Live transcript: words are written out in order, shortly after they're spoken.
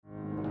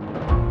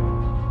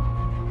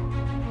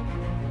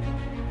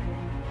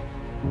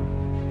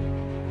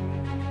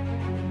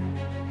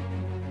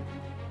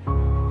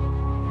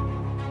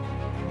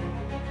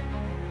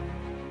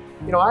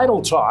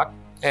Idle talk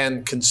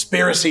and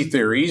conspiracy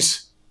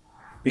theories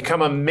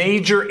become a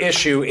major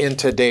issue in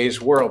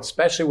today's world,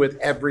 especially with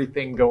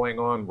everything going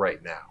on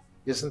right now.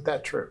 Isn't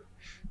that true?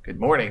 Good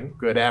morning,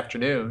 good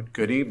afternoon,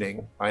 good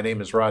evening. My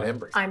name is Rod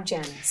Hembry. I'm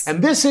Janice.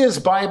 And this is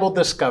Bible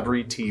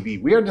Discovery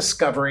TV. We are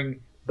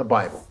discovering the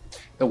Bible,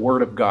 the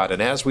Word of God.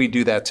 And as we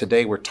do that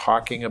today, we're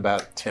talking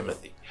about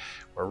Timothy.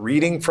 We're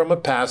reading from a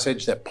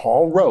passage that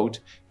Paul wrote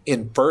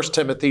in 1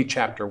 Timothy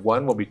chapter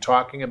 1. We'll be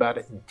talking about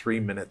it in 3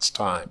 minutes'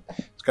 time.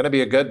 It's going to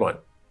be a good one.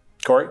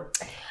 Corey?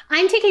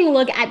 I'm taking a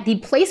look at the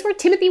place where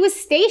Timothy was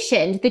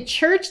stationed, the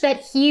church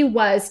that he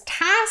was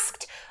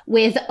tasked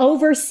with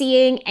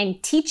overseeing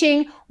and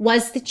teaching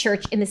was the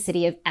church in the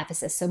city of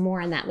Ephesus. So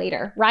more on that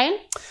later. Ryan?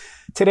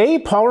 Today,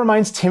 Paul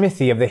reminds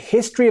Timothy of the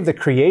history of the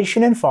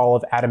creation and fall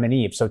of Adam and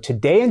Eve. So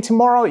today and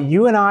tomorrow,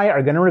 you and I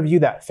are going to review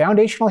that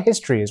foundational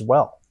history as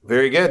well.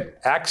 Very good.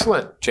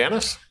 Excellent.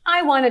 Janice?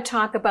 I want to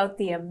talk about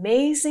the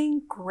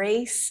amazing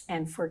grace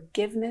and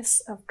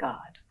forgiveness of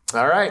God.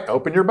 All right.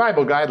 Open your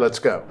Bible guide. Let's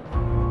go.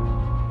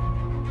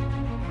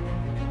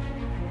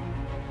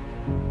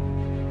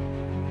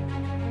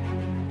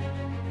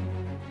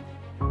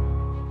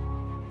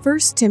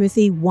 First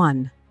Timothy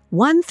 1,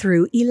 1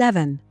 through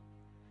 11.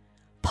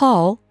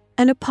 Paul,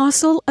 an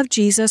apostle of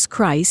Jesus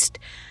Christ,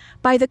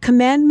 by the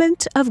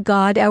commandment of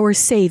God our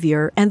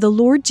Savior and the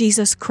Lord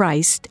Jesus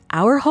Christ,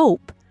 our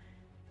hope,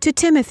 to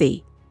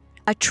Timothy,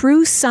 a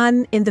true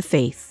son in the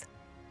faith.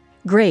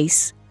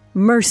 Grace,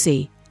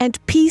 mercy,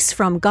 and peace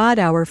from God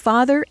our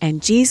Father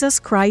and Jesus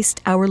Christ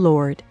our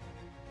Lord.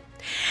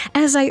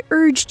 As I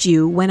urged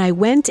you when I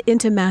went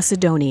into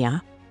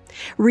Macedonia,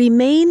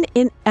 remain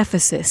in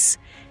Ephesus,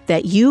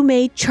 that you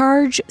may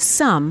charge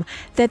some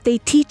that they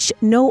teach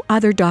no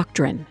other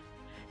doctrine,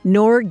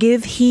 nor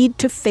give heed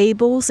to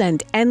fables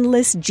and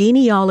endless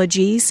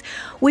genealogies,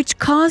 which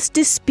cause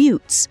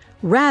disputes,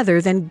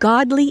 rather than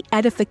godly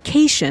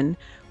edification,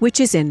 which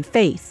is in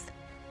faith.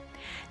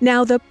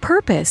 Now the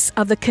purpose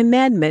of the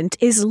commandment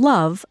is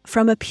love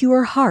from a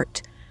pure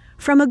heart,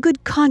 from a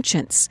good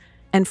conscience,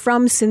 and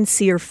from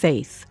sincere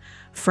faith,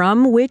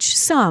 from which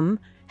some,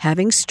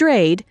 having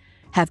strayed,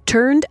 have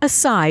turned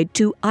aside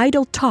to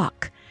idle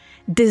talk,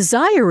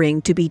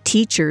 desiring to be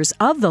teachers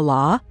of the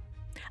law,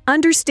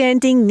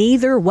 understanding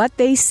neither what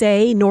they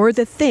say nor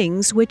the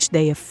things which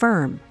they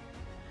affirm.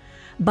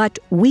 But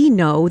we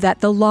know that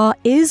the law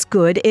is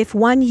good if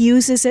one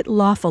uses it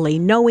lawfully,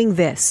 knowing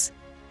this,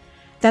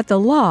 that the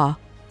law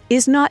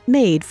is not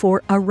made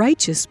for a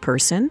righteous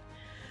person,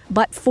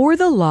 but for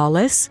the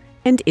lawless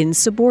and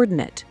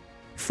insubordinate,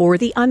 for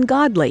the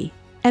ungodly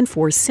and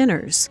for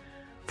sinners,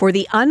 for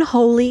the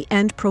unholy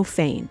and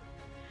profane,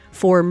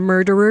 for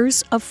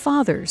murderers of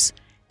fathers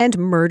and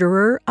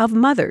murderer of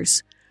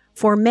mothers,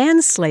 for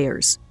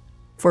manslayers,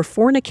 for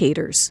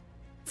fornicators,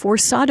 for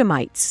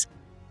sodomites,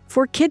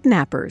 for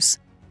kidnappers,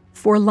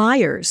 for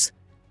liars,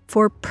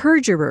 for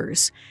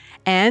perjurers,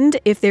 and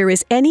if there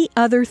is any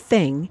other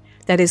thing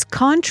that is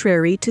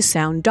contrary to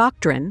sound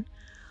doctrine,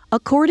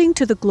 according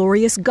to the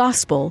glorious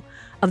gospel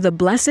of the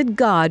blessed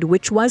God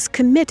which was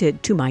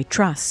committed to my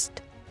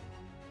trust.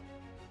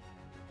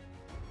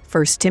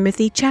 1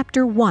 Timothy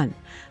chapter 1,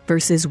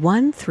 verses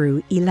 1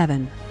 through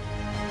 11.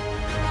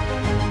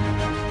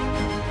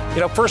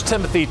 1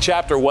 Timothy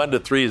chapter 1 to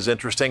 3 is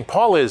interesting.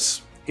 Paul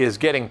is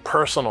getting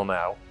personal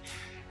now,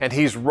 and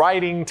he's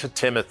writing to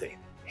Timothy,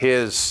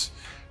 his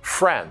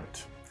friend,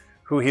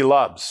 who he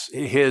loves,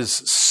 his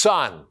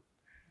son,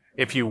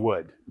 if you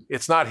would.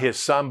 It's not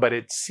his son, but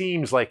it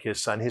seems like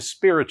his son, his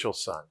spiritual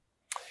son.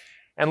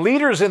 And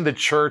leaders in the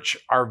church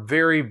are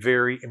very,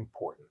 very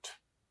important.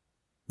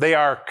 They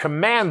are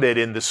commanded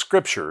in the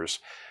scriptures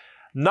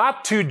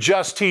not to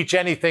just teach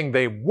anything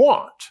they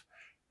want,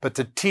 but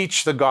to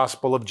teach the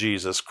gospel of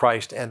Jesus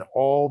Christ and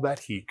all that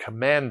he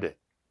commanded.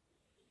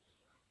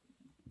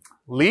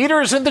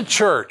 Leaders in the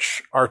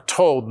church are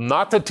told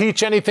not to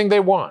teach anything they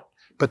want,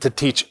 but to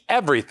teach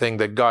everything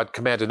that God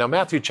commanded. Now,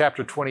 Matthew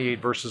chapter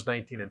 28, verses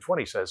 19 and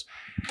 20 says,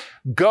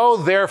 "Go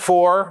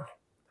therefore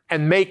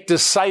and make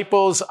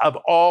disciples of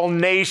all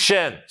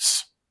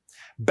nations,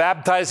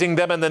 baptizing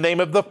them in the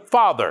name of the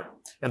Father,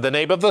 in the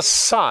name of the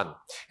Son,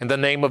 in the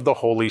name of the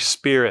Holy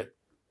Spirit,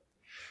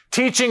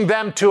 teaching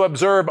them to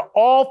observe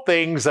all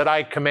things that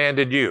I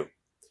commanded you.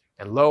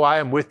 And lo, I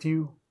am with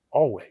you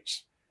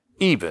always,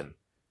 even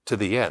to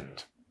the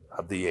end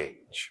of the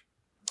age."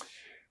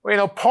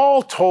 Well,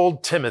 Paul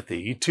told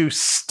Timothy to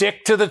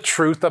stick to the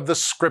truth of the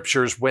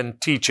scriptures when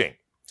teaching.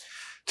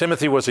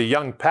 Timothy was a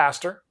young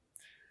pastor,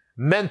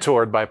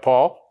 mentored by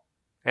Paul,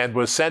 and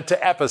was sent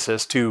to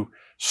Ephesus to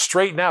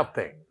straighten out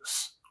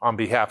things on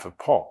behalf of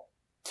Paul.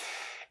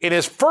 In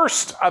his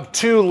first of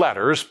two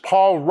letters,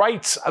 Paul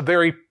writes a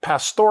very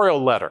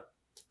pastoral letter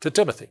to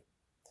Timothy.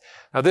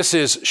 Now, this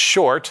is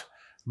short,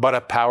 but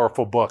a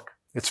powerful book.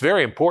 It's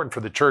very important for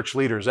the church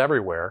leaders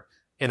everywhere,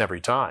 in every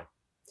time.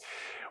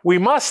 We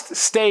must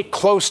stay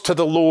close to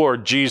the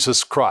Lord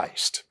Jesus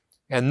Christ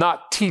and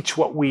not teach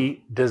what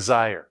we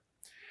desire,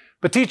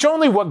 but teach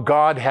only what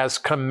God has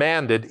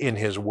commanded in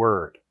His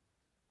Word.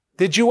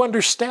 Did you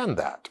understand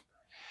that?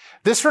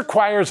 This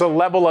requires a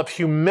level of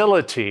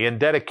humility and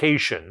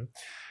dedication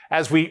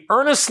as we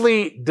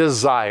earnestly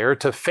desire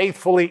to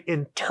faithfully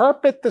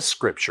interpret the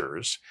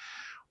Scriptures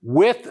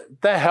with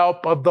the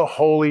help of the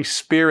Holy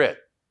Spirit.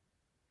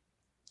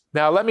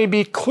 Now, let me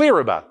be clear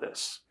about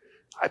this.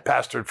 I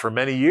pastored for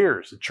many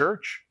years at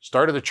church,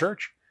 started a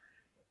church,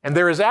 and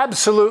there is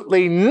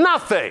absolutely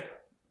nothing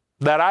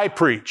that I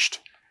preached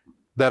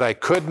that I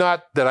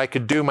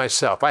could do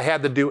myself. I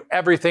had to do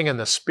everything, and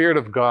the Spirit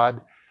of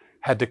God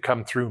had to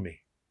come through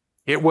me.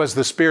 It was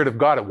the Spirit of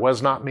God. It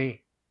was not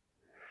me.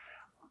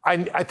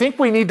 I think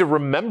we need to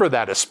remember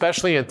that,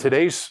 especially in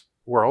today's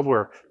world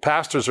where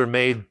pastors are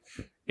made,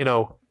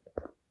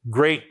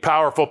 great,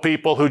 powerful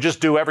people who just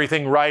do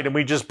everything right and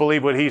we just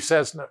believe what he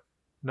says.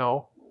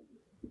 No.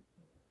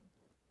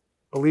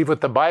 Believe what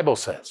the Bible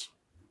says.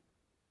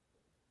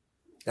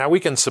 Now,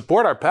 we can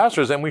support our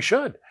pastors, and we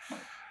should.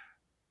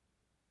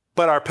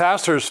 But our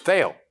pastors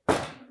fail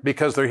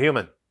because they're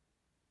human.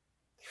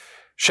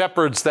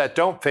 Shepherds that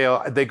don't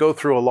fail, they go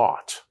through a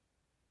lot.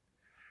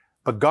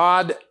 But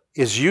God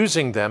is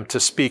using them to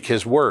speak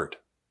His word.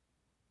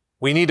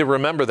 We need to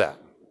remember that.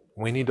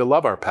 We need to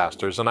love our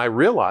pastors. And I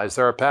realize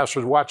there are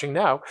pastors watching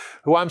now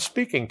who I'm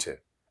speaking to.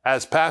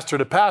 As pastor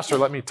to pastor,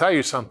 let me tell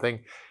you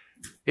something.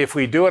 If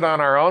we do it on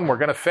our own, we're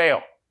going to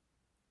fail.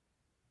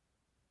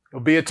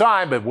 There'll be a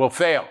time, but we'll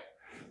fail.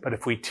 But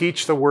if we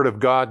teach the word of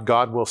God,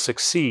 God will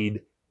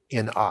succeed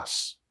in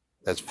us.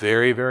 That's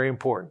very, very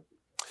important.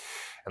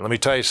 And let me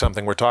tell you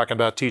something. We're talking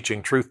about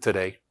teaching truth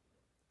today.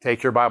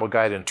 Take your Bible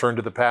guide and turn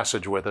to the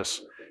passage with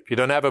us. If you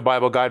don't have a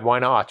Bible guide, why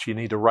not? You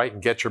need to write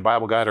and get your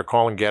Bible guide or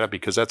call and get it,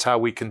 because that's how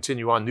we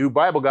continue on. New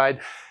Bible guide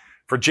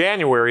for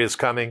January is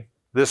coming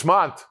this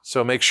month,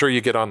 so make sure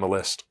you get on the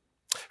list.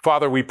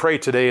 Father, we pray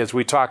today as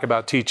we talk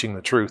about teaching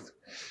the truth,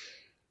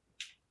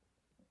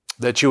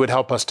 that you would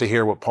help us to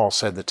hear what Paul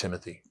said to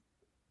Timothy.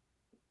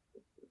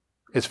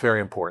 It's very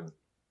important.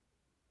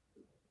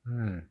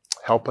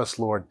 Help us,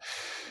 Lord.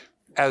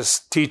 As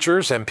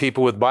teachers and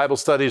people with Bible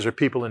studies or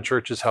people in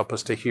churches, help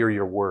us to hear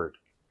your word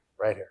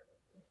right here.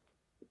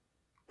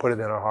 Put it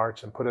in our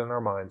hearts and put it in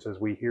our minds as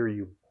we hear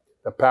you,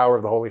 the power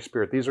of the Holy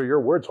Spirit. These are your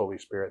words, Holy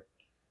Spirit.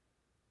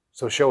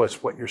 So show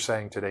us what you're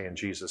saying today in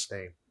Jesus'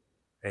 name.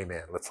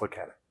 Amen. Let's look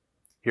at it.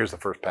 Here's the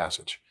first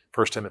passage.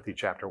 1 Timothy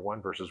chapter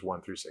 1, verses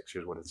 1 through 6.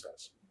 Here's what it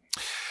says.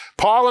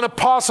 Paul, an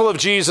apostle of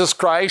Jesus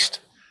Christ,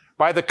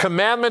 by the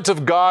commandment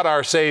of God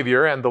our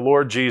Savior and the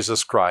Lord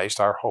Jesus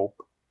Christ, our hope.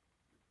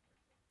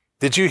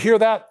 Did you hear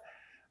that?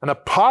 An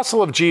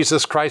apostle of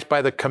Jesus Christ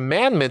by the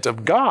commandment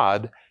of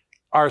God,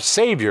 our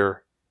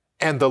Savior,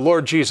 and the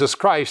Lord Jesus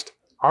Christ,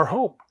 our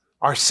hope.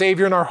 Our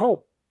Savior and our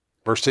hope.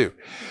 Verse 2.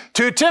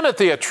 To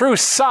Timothy, a true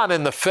son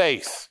in the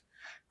faith,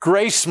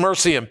 grace,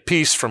 mercy, and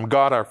peace from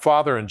God our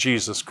Father and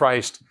Jesus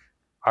Christ,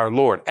 our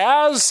Lord.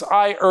 As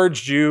I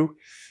urged you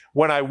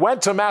when I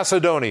went to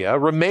Macedonia,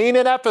 remain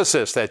in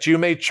Ephesus, that you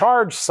may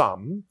charge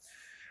some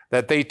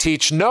that they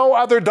teach no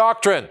other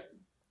doctrine,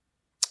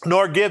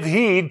 nor give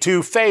heed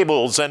to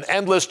fables and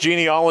endless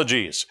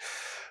genealogies,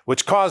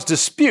 which cause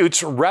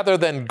disputes rather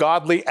than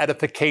godly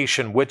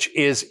edification, which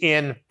is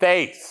in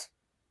faith.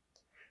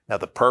 Now,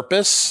 the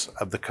purpose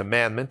of the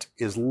commandment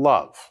is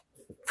love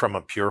from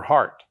a pure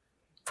heart,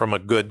 from a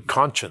good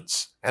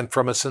conscience, and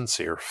from a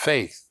sincere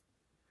faith.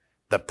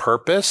 The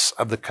purpose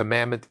of the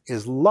commandment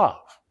is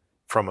love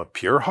from a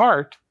pure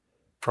heart,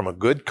 from a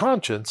good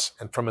conscience,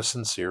 and from a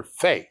sincere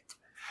faith,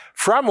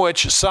 from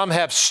which some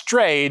have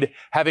strayed,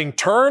 having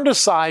turned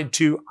aside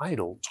to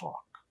idle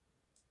talk.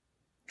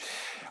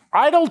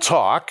 Idle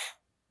talk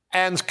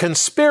and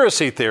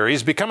conspiracy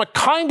theories become a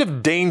kind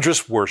of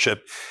dangerous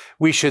worship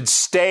we should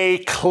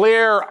stay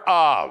clear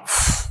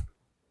of.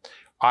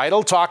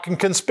 Idle talk and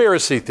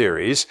conspiracy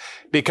theories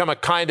become a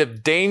kind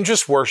of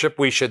dangerous worship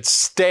we should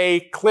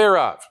stay clear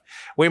of.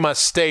 We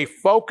must stay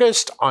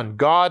focused on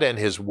God and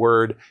His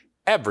Word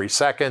every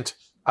second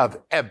of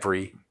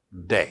every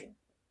day.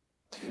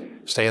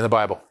 Stay in the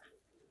Bible.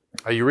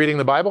 Are you reading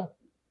the Bible?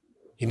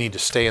 You need to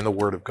stay in the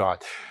Word of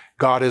God.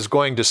 God is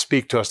going to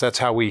speak to us. That's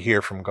how we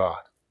hear from God.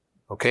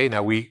 Okay,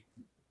 now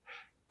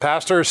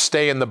pastors,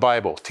 stay in the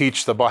Bible.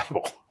 Teach the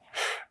Bible.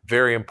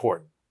 Very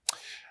important.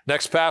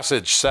 Next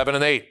passage, 7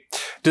 and 8.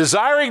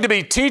 Desiring to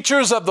be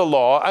teachers of the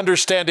law,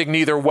 understanding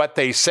neither what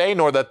they say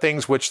nor the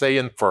things which they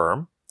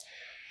infirm.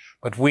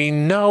 But we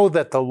know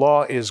that the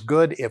law is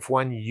good if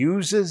one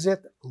uses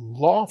it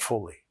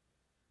lawfully.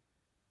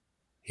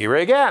 Here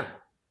again,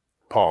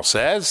 Paul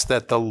says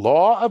that the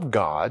law of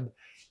God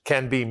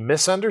can be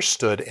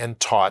misunderstood and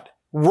taught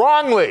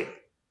wrongly.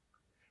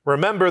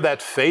 Remember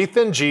that faith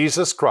in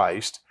Jesus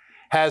Christ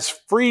has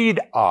freed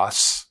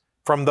us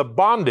from the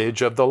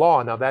bondage of the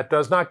law. Now, that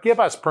does not give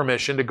us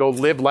permission to go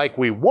live like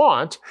we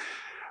want,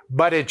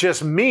 but it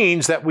just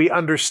means that we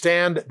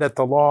understand that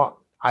the law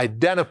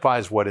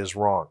identifies what is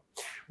wrong.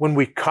 When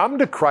we come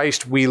to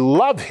Christ, we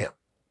love Him,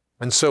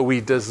 and so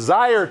we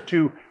desire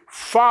to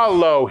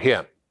follow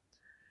Him.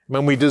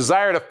 When we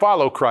desire to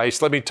follow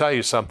Christ, let me tell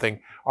you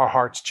something, our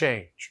hearts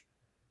change.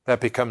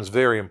 That becomes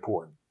very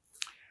important.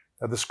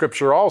 The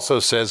scripture also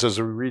says, as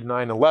we read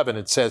 9:11,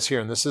 it says here,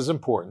 and this is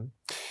important,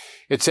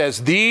 it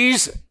says,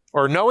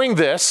 knowing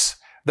this,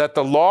 that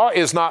the law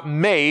is not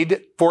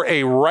made for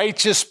a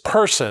righteous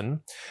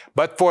person,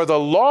 but for the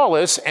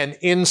lawless and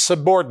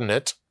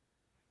insubordinate,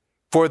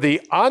 for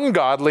the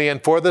ungodly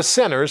and for the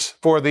sinners,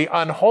 for the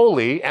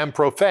unholy and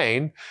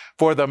profane,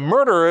 for the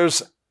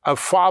murderers of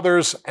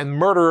fathers and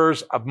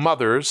murderers of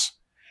mothers,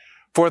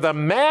 for the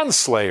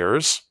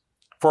manslayers,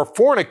 for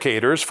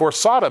fornicators, for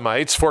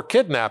sodomites, for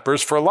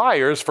kidnappers, for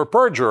liars, for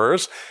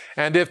perjurers,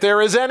 and if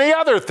there is any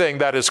other thing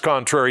that is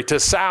contrary to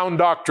sound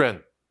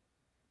doctrine,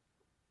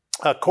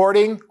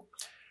 according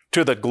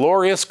to the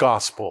glorious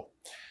gospel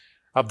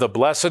of the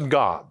blessed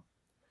God,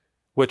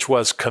 which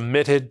was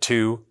committed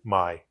to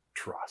my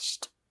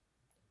trust.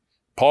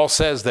 Paul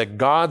says that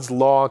God's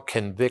law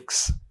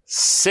convicts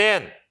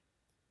sin.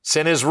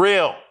 Sin is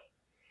real,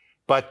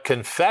 but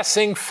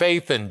confessing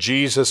faith in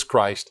Jesus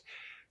Christ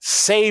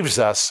saves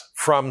us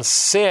from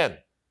sin.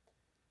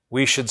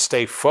 We should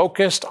stay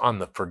focused on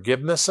the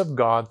forgiveness of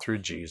God through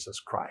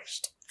Jesus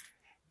Christ.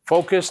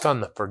 Focused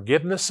on the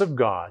forgiveness of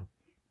God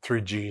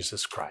through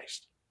Jesus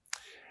Christ.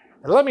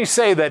 And let me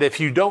say that if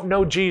you don't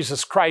know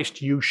Jesus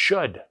Christ, you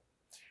should.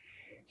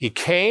 He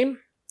came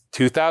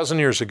 2,000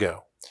 years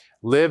ago,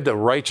 lived a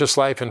righteous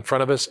life in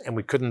front of us, and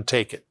we couldn't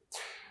take it.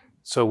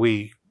 So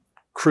we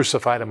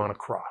crucified him on a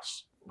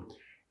cross.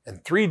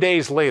 And 3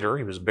 days later,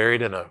 he was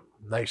buried in a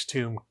nice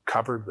tomb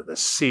covered with a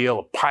seal,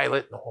 a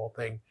pilot, and the whole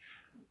thing.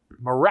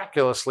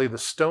 Miraculously, the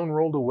stone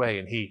rolled away,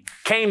 and he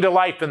came to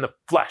life in the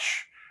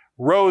flesh,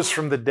 rose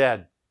from the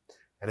dead.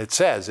 And it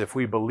says, if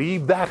we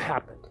believe that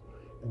happened,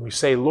 and we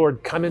say,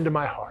 Lord, come into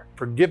my heart,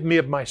 forgive me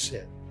of my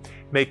sin,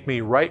 make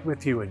me right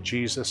with you in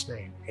Jesus'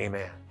 name,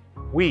 amen,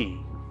 we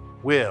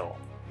will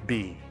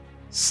be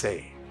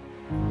saved.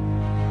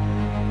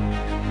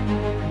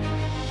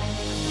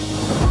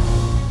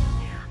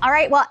 All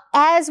right, well,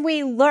 as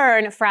we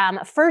learn from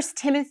 1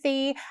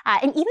 Timothy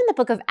and even the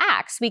book of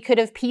Acts, we could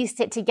have pieced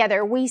it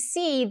together. We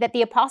see that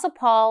the Apostle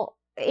Paul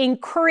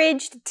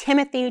encouraged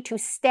Timothy to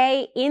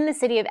stay in the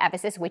city of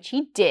Ephesus, which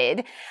he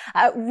did,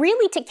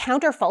 really to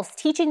counter false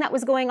teaching that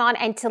was going on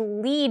and to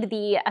lead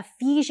the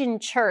Ephesian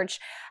church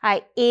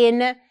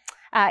in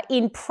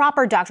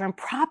proper doctrine,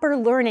 proper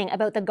learning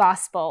about the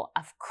gospel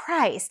of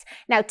Christ.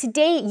 Now,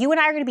 today, you and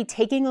I are going to be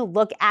taking a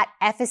look at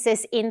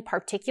Ephesus in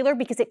particular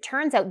because it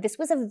turns out this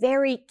was a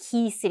very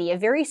key city, a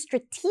very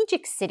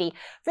strategic city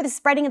for the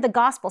spreading of the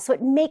gospel. So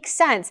it makes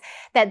sense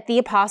that the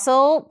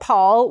Apostle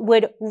Paul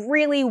would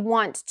really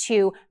want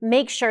to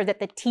make sure that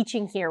the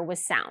teaching here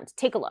was sound.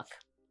 Take a look.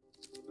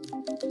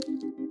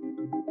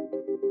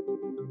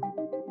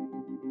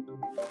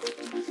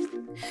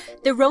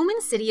 The Roman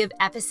city of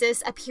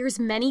Ephesus appears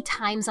many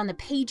times on the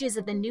pages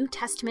of the New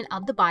Testament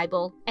of the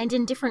Bible and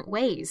in different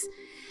ways.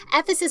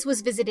 Ephesus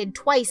was visited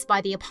twice by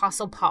the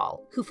Apostle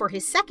Paul, who for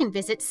his second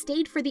visit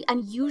stayed for the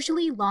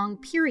unusually long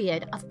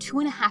period of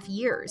 2.5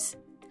 years.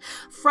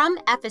 From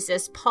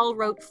Ephesus, Paul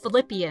wrote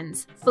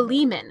Philippians,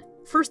 Philemon,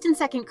 1st and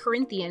 2nd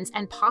Corinthians,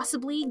 and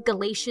possibly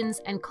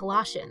Galatians and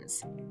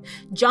Colossians.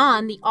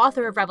 John, the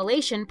author of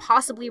Revelation,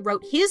 possibly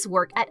wrote his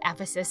work at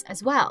Ephesus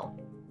as well.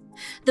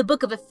 The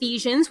book of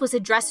Ephesians was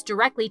addressed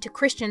directly to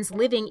Christians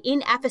living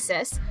in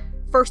Ephesus.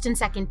 1st and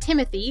 2nd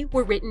Timothy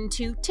were written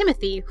to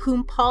Timothy,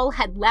 whom Paul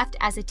had left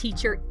as a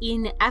teacher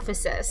in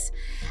Ephesus.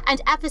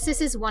 And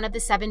Ephesus is one of the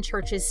 7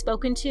 churches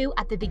spoken to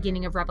at the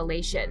beginning of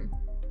Revelation.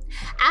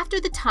 After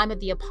the time of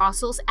the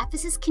apostles,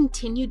 Ephesus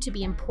continued to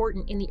be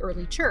important in the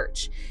early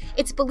church.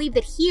 It's believed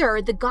that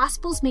here, the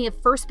Gospels may have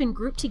first been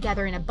grouped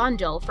together in a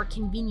bundle for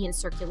convenient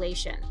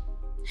circulation.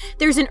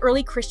 There's an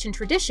early Christian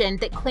tradition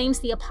that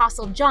claims the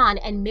Apostle John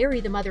and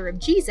Mary, the mother of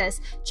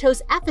Jesus,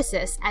 chose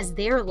Ephesus as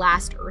their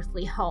last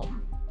earthly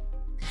home.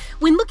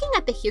 When looking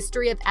at the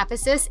history of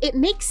Ephesus, it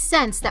makes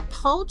sense that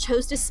Paul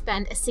chose to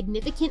spend a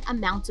significant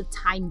amount of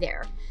time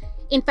there.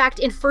 In fact,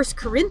 in 1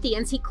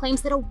 Corinthians, he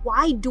claims that a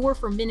wide door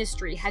for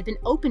ministry had been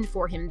opened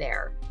for him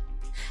there.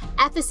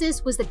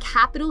 Ephesus was the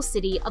capital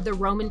city of the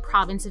Roman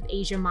province of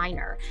Asia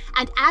Minor,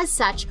 and as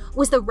such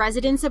was the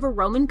residence of a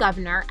Roman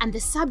governor and the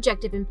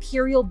subject of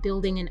imperial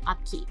building and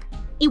upkeep.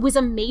 It was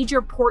a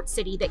major port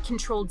city that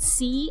controlled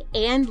sea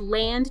and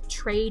land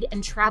trade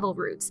and travel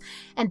routes,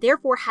 and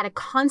therefore had a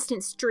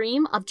constant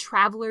stream of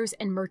travelers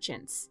and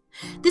merchants.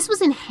 This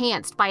was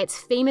enhanced by its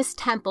famous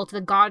temple to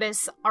the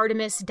goddess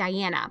Artemis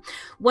Diana,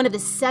 one of the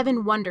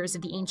 7 wonders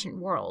of the ancient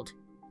world.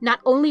 Not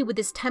only would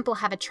this temple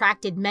have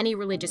attracted many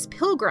religious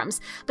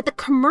pilgrims, but the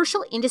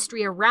commercial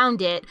industry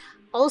around it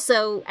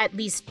also, at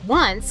least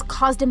once,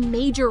 caused a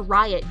major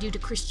riot due to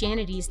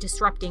Christianity's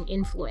disrupting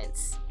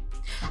influence.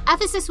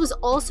 Ephesus was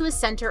also a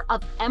center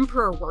of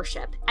emperor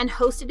worship and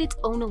hosted its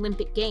own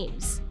Olympic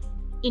Games.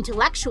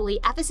 Intellectually,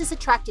 Ephesus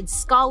attracted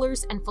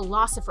scholars and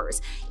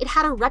philosophers. It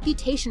had a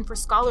reputation for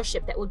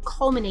scholarship that would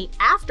culminate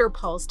after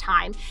Paul's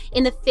time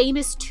in the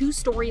famous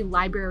 2-story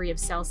Library of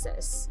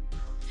Celsus.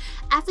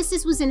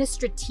 Ephesus was in a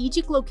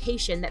strategic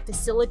location that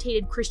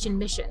facilitated Christian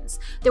missions.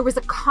 There was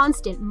a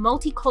constant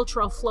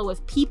multicultural flow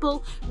of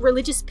people,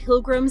 religious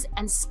pilgrims,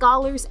 and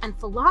scholars and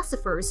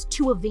philosophers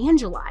to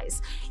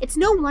evangelize. It's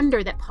no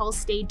wonder that Paul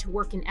stayed to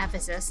work in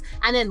Ephesus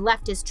and then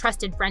left his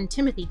trusted friend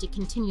Timothy to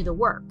continue the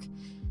work.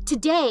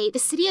 Today, the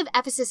city of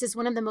Ephesus is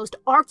one of the most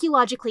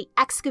archaeologically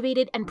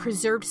excavated and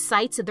preserved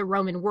sites of the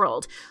Roman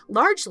world,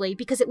 largely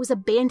because it was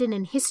abandoned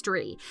in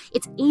history.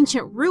 Its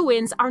ancient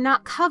ruins are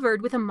not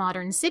covered with a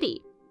modern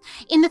city.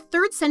 In the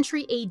 3rd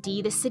century AD,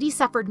 the city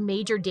suffered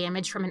major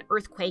damage from an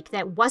earthquake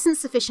that wasn't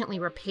sufficiently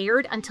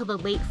repaired until the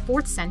late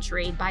 4th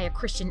century by a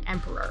Christian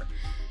emperor.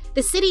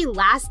 The city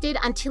lasted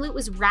until it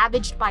was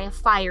ravaged by a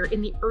fire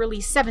in the early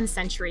 7th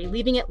century,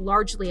 leaving it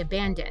largely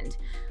abandoned.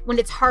 When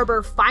its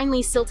harbor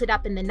finally silted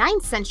up in the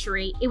 9th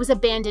century, it was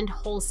abandoned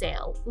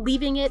wholesale,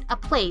 leaving it a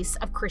place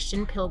of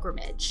Christian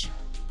pilgrimage.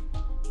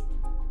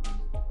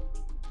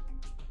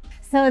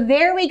 So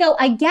there we go.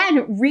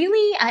 Again,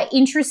 really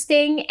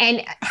interesting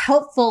and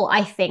helpful,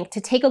 I think, to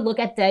take a look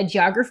at the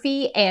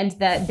geography and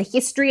the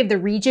history of the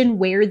region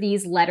where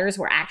these letters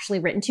were actually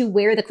written to,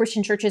 where the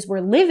Christian churches were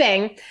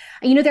living.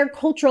 You know, their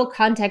cultural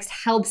context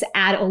helps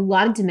add a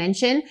lot of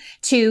dimension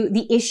to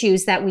the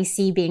issues that we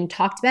see being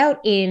talked about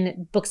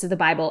in books of the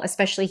Bible,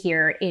 especially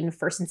here in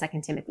 1st and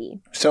 2nd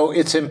Timothy. So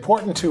it's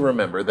important to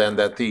remember then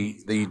that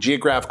the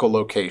geographical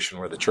location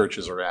where the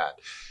churches are at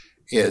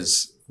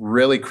is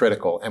really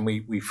critical. And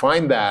we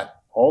find that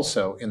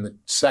also in the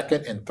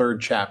 2nd and 3rd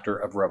chapter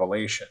of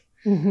Revelation.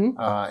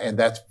 And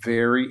that's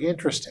very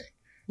interesting.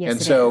 Yes,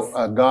 and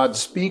so God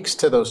speaks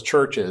to those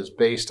churches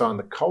based on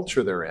the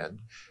culture they're in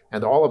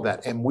and all of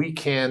that. And we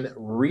can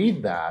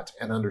read that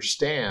and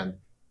understand,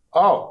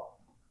 oh,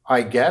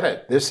 I get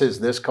it. This is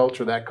this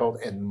culture, that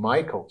culture, and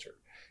my culture.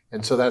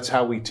 And so that's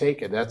how we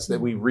take it. That's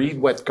that we read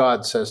what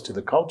God says to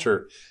the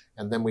culture,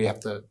 and then we have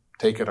to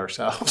take it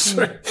ourselves,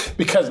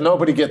 because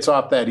nobody gets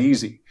off that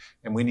easy,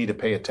 and we need to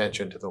pay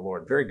attention to the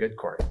Lord. Very good,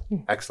 Corey.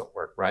 Excellent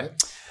work, right?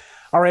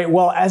 All right,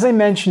 well, as I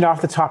mentioned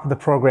off the top of the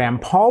program,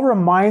 Paul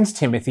reminds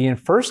Timothy in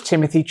 1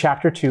 Timothy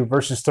chapter 2,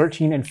 verses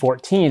 13 and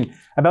 14,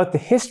 about the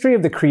history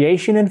of the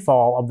creation and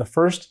fall of the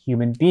first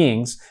human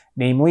beings,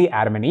 namely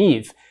Adam and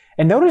Eve.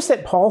 And notice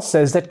that Paul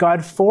says that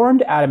God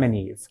formed Adam and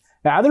Eve.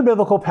 Now, other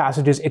biblical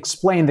passages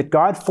explain that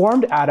God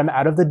formed Adam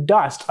out of the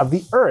dust of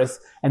the earth,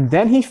 and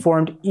then he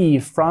formed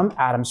Eve from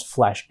Adam's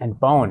flesh and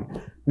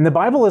bone. And the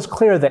Bible is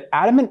clear that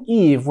Adam and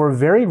Eve were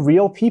very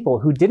real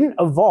people who didn't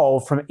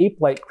evolve from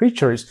ape-like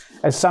creatures,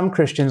 as some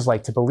Christians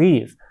like to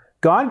believe.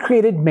 God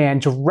created man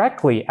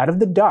directly out of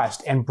the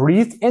dust and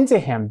breathed into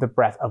him the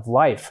breath of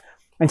life.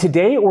 And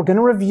today we're going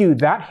to review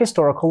that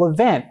historical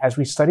event as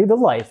we study the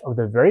life of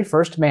the very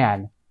first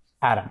man,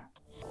 Adam.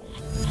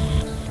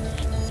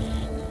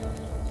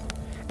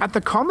 At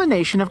the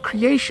culmination of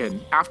creation,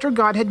 after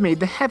God had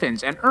made the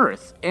heavens and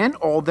earth and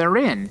all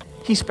therein,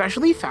 he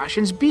specially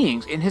fashions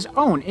beings in his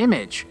own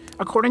image,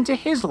 according to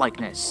his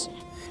likeness.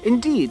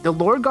 Indeed, the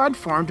Lord God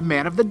formed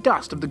man of the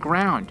dust of the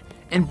ground,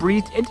 and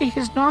breathed into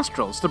his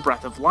nostrils the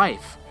breath of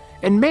life,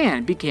 and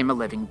man became a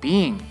living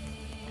being.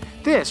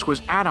 This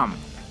was Adam,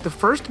 the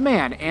first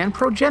man and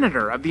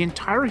progenitor of the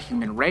entire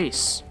human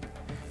race.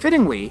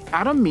 Fittingly,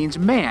 Adam means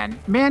man,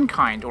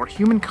 mankind, or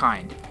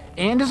humankind,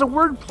 and is a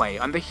wordplay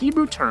on the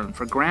Hebrew term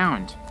for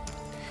ground.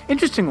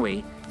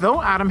 Interestingly, though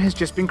Adam has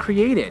just been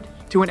created,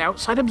 to an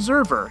outside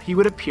observer he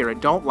would appear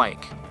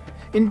adult-like.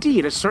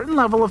 Indeed, a certain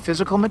level of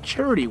physical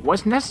maturity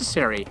was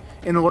necessary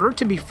in order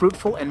to be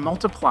fruitful and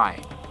multiply.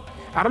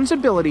 Adam's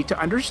ability to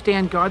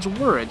understand God's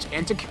words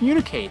and to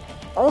communicate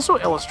also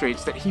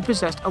illustrates that he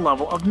possessed a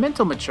level of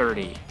mental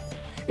maturity.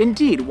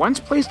 Indeed, once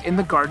placed in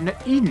the Garden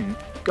of Eden,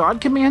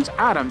 God commands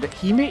Adam that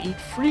he may eat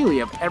freely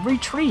of every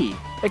tree,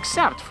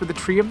 except for the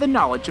tree of the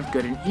knowledge of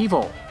good and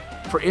evil.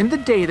 For in the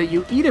day that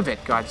you eat of it,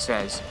 God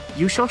says,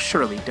 you shall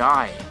surely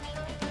die.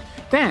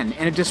 Then,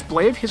 in a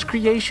display of his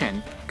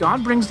creation,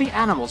 God brings the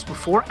animals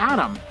before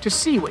Adam to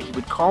see what he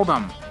would call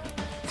them.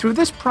 Through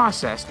this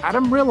process,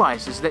 Adam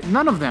realizes that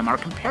none of them are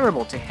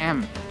comparable to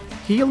him.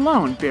 He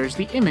alone bears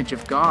the image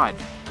of God.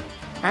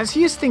 As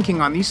he is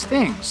thinking on these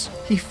things,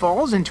 he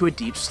falls into a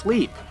deep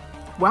sleep.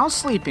 While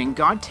sleeping,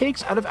 God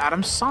takes out of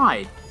Adam's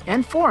side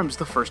and forms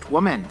the first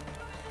woman.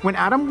 When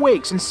Adam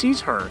wakes and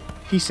sees her,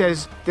 he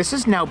says, "This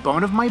is now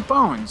bone of my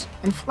bones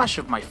and flesh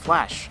of my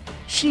flesh.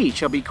 She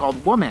shall be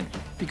called woman,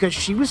 because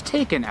she was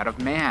taken out of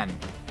man."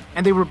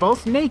 And they were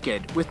both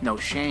naked with no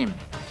shame.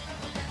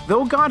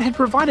 Though God had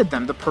provided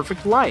them the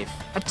perfect life,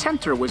 a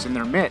tempter was in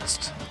their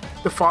midst.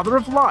 The father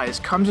of lies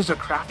comes as a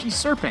crafty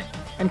serpent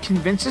and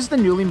convinces the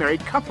newly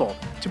married couple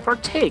to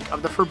partake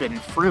of the forbidden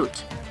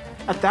fruit.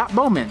 At that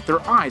moment,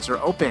 their eyes are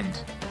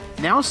opened.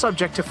 Now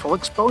subject to full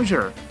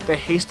exposure, they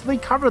hastily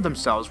cover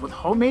themselves with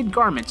homemade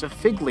garments of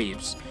fig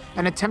leaves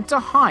and attempt to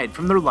hide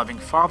from their loving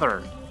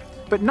father.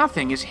 But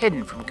nothing is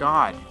hidden from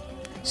God.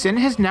 Sin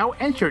has now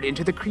entered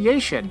into the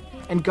creation,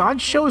 and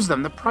God shows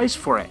them the price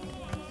for it: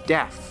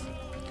 death.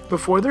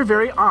 Before their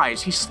very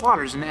eyes, he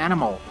slaughters an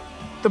animal.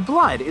 The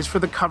blood is for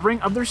the covering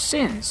of their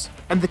sins,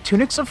 and the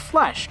tunics of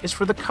flesh is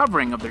for the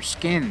covering of their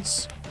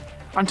skins.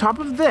 On top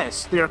of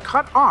this, they are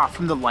cut off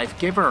from the life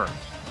giver.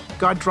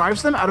 God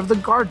drives them out of the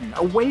garden,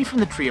 away from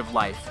the tree of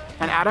life,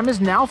 and Adam is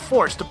now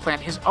forced to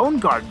plant his own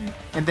garden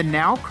in the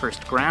now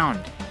cursed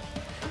ground.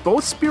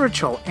 Both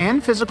spiritual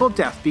and physical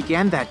death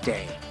began that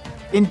day.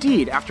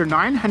 Indeed, after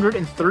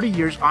 930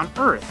 years on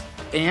earth,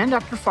 and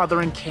after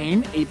fathering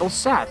Cain, Abel,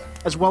 Seth,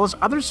 as well as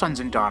other sons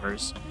and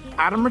daughters,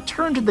 Adam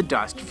returned to the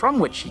dust from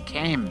which he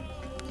came.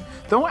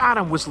 Though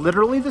Adam was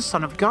literally the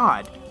son of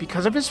God,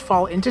 because of his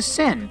fall into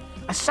sin,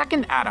 a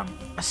second Adam,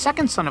 a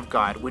second son of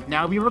God, would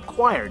now be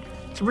required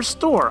to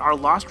restore our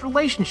lost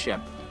relationship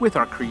with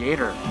our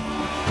Creator.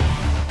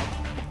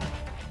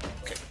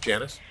 Okay,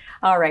 Janice?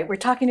 All right, we're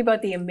talking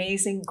about the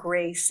amazing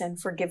grace and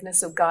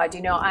forgiveness of God.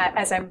 You know,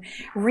 as I'm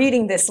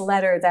reading this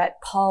letter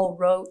that Paul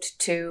wrote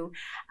to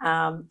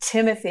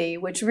Timothy,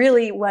 which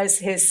really was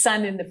his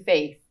son in the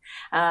faith,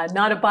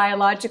 not a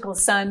biological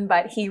son,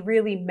 but he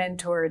really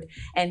mentored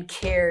and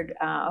cared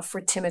for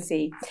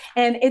Timothy.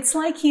 And it's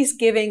like he's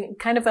giving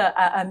kind of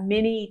a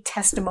mini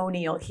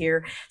testimonial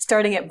here,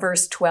 starting at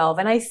verse 12.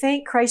 And I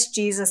thank Christ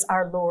Jesus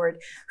our Lord,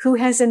 who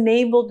has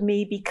enabled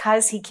me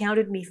because he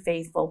counted me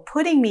faithful,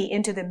 putting me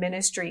into the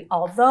ministry,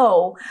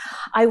 although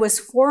I was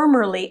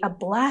formerly a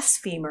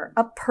blasphemer,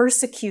 a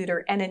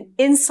persecutor, and an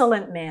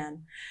insolent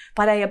man.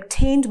 But I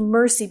obtained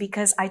mercy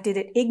because I did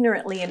it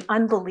ignorantly in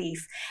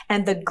unbelief.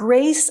 And the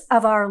grace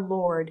of our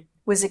Lord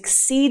was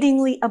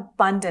exceedingly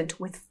abundant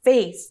with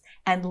faith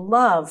and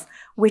love,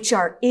 which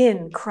are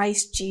in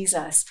Christ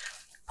Jesus.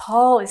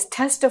 Paul is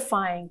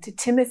testifying to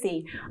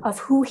Timothy of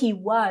who he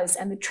was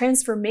and the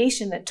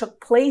transformation that took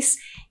place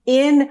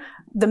in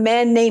the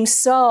man named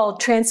Saul,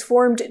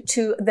 transformed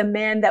to the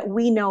man that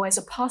we know as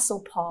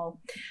Apostle Paul,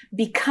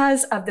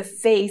 because of the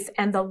faith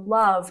and the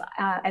love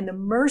and the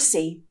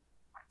mercy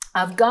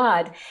of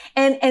God.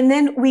 And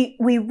then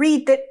we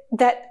read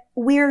that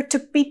we're to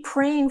be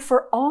praying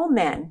for all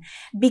men,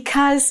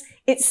 because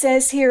it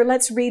says here,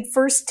 let's read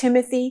 1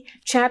 Timothy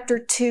chapter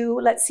 2.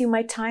 Let's see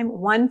my time,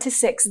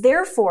 1-6.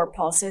 Therefore,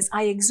 Paul says,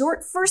 I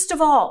exhort first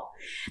of all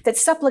that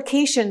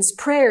supplications,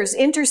 prayers,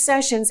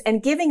 intercessions,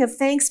 and giving of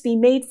thanks be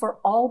made for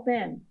all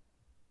men,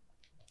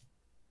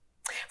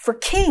 for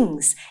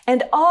kings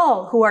and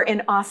all who are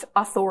in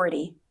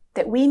authority,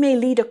 that we may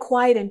lead a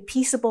quiet and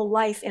peaceable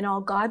life in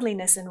all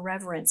godliness and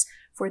reverence.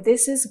 For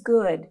this is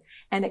good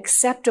and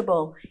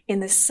acceptable in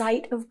the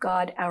sight of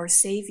God our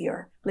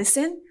Savior.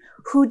 Listen,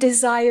 who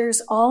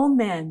desires all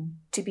men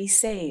to be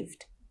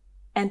saved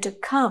and to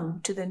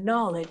come to the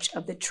knowledge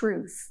of the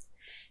truth.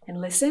 And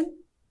listen,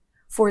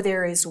 for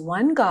there is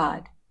one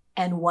God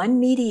and one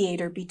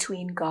mediator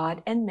between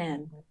God and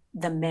men,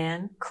 the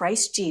man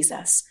Christ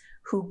Jesus,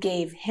 who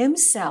gave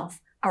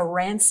himself a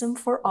ransom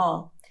for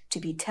all, to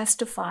be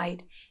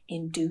testified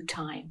in due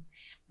time.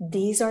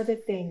 These are the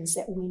things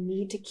that we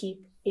need to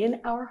keep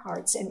in our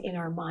hearts and in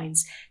our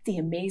minds. The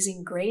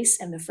amazing grace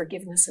and the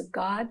forgiveness of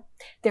God.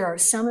 There are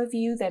some of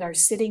you that are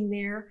sitting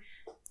there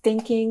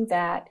thinking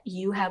that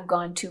you have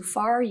gone too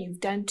far,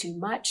 you've done too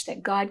much,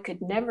 that God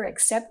could never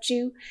accept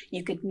you,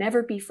 you could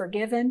never be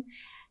forgiven.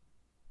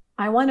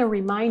 I want to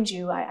remind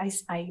you,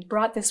 I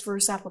brought this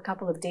verse up a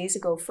couple of days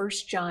ago, 1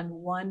 John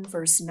 1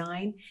 verse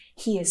 9.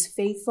 He is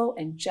faithful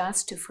and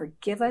just to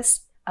forgive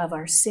us of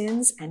our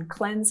sins and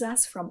cleanse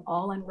us from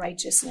all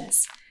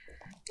unrighteousness.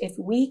 If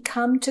we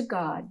come to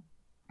God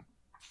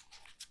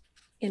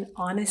in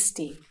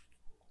honesty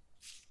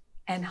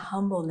and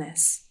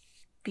humbleness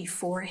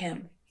before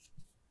him,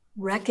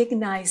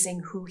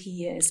 recognizing who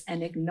he is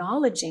and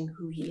acknowledging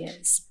who he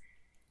is,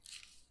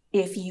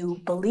 if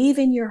you believe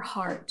in your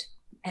heart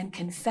and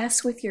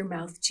confess with your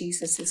mouth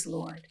Jesus is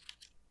Lord,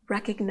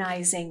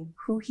 recognizing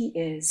who he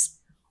is,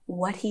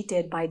 what he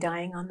did by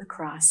dying on the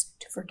cross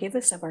to forgive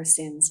us of our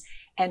sins,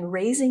 and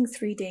raising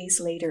 3 days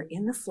later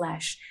in the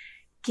flesh,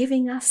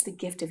 giving us the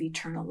gift of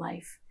eternal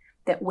life,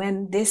 that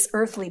when this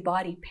earthly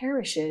body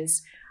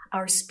perishes,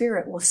 our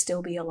spirit will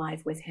still be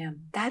alive with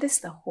him. That is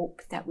the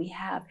hope that we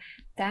have.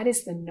 That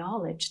is the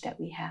knowledge that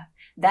we have.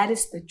 That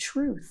is the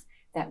truth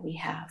that we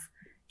have.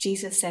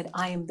 Jesus said,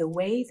 I am the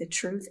way, the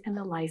truth, and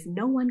the life.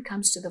 No one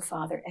comes to the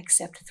Father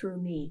except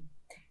through me.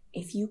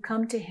 If you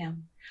come to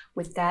him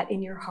with that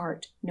in your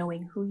heart,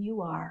 knowing who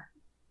you are,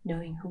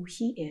 knowing who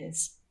he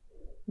is,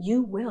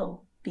 you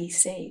will be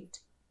saved.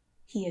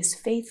 He is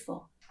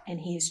faithful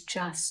and he is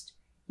just.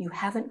 You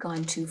haven't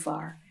gone too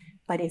far.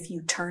 But if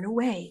you turn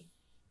away,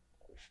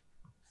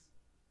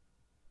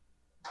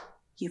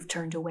 you've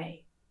turned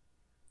away.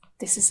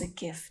 This is a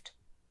gift.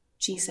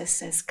 Jesus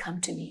says, come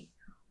to me,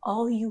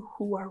 all you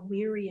who are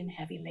weary and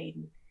heavy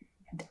laden,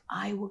 and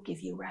I will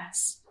give you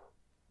rest.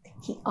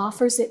 He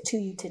offers it to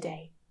you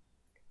today.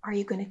 Are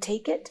you going to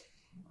take it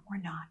or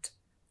not?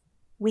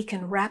 We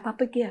can wrap up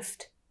a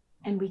gift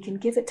and we can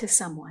give it to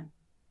someone,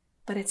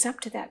 but it's up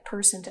to that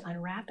person to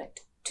unwrap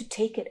it, to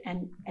take it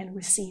and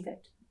receive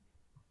it.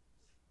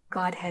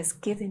 God has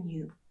given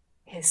you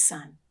his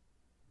son.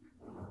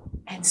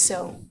 And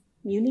so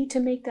you need to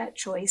make that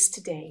choice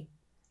today.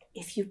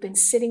 If you've been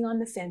sitting on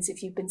the fence,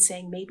 if you've been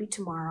saying maybe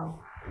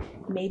tomorrow,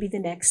 maybe the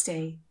next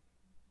day,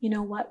 you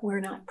know what? We're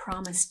not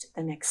promised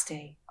the next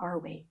day, are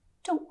we?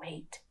 Don't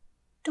wait.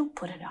 Don't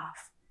put it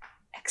off.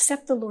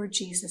 Accept the Lord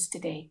Jesus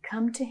today.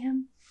 Come to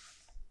him,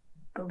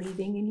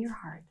 believing in your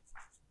heart,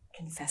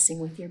 confessing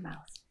with your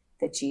mouth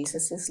that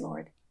Jesus is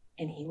Lord,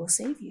 and he will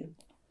save you.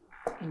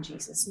 In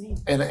Jesus' name.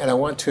 And I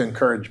want to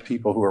encourage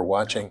people who are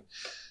watching,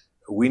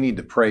 we need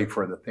to pray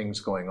for the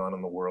things going on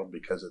in the world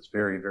because it's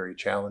very, very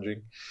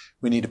challenging.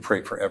 We need to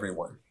pray for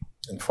everyone.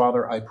 And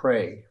Father, I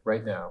pray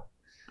right now,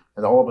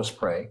 and all of us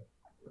pray,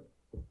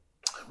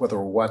 whether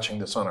we're watching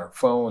this on our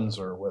phones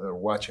or whether we're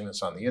watching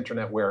this on the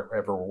internet,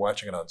 wherever we're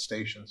watching it on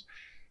stations,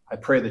 I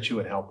pray that you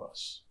would help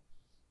us.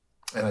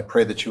 And I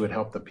pray that you would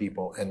help the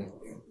people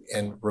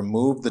and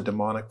remove the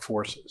demonic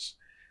forces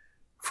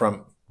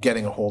from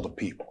getting a hold of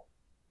people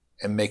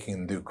and making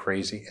them do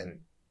crazy and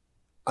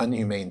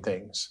unhumane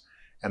things.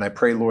 And I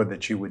pray, Lord,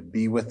 that you would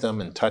be with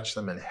them and touch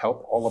them and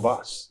help all of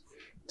us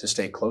to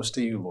stay close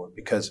to you, Lord,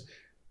 because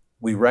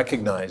we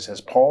recognize,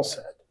 as Paul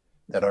said,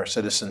 that our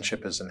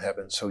citizenship is in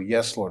heaven. So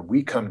yes, Lord,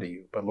 we come to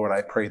you, but Lord,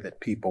 I pray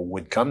that people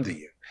would come to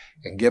you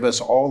and give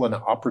us all an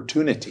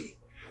opportunity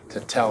to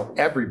tell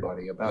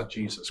everybody about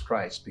Jesus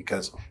Christ,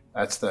 because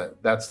that's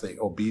the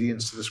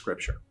obedience to the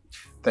scripture.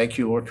 Thank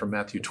you, Lord, for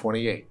Matthew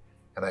 28.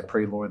 And I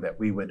pray, Lord, that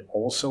we would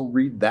also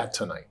read that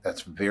tonight.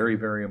 That's very,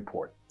 very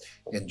important.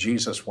 In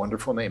Jesus'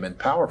 wonderful name and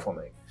powerful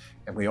name.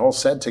 And we all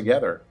said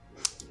together,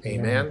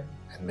 amen,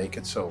 and make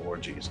it so,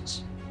 Lord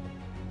Jesus.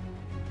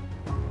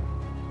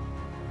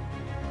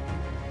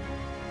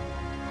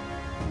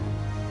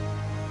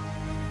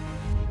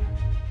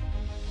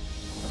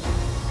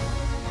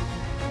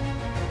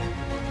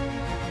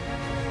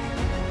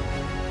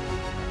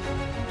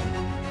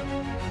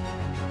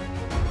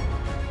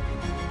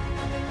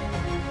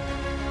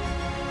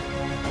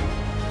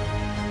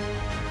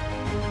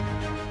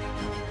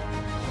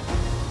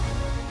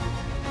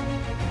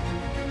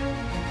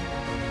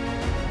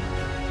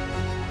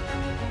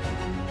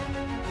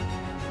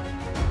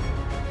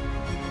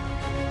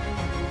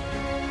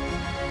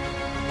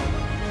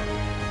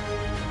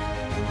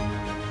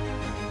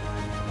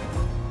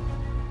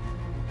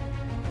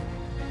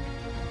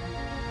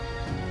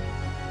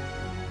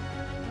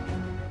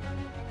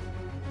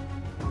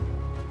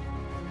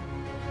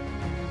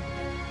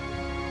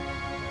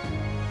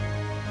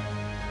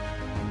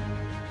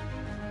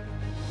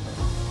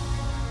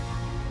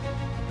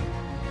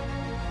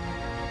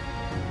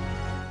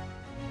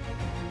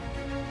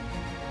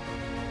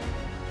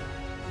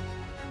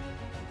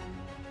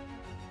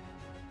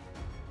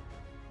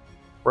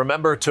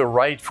 Remember to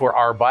write for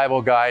our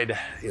Bible guide.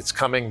 It's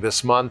coming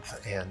this month,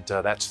 and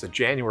that's the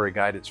January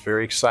guide. It's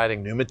very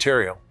exciting, new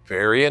material,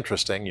 very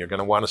interesting. You're going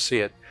to want to see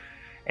it.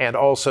 And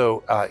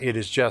also, it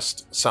is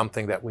just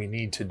something that we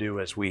need to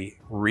do as we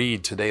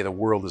read today. The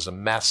world is a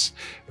mess,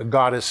 but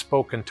God has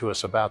spoken to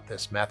us about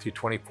this, Matthew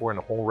 24 and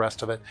the whole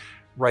rest of it.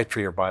 Write for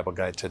your Bible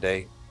guide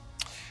today.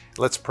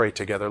 Let's pray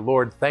together.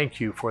 Lord, thank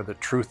you for the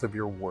truth of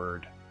your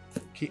word.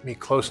 Keep me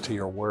close to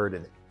your word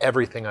in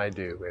everything I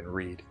do and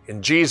read.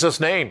 In Jesus'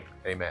 name,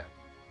 amen.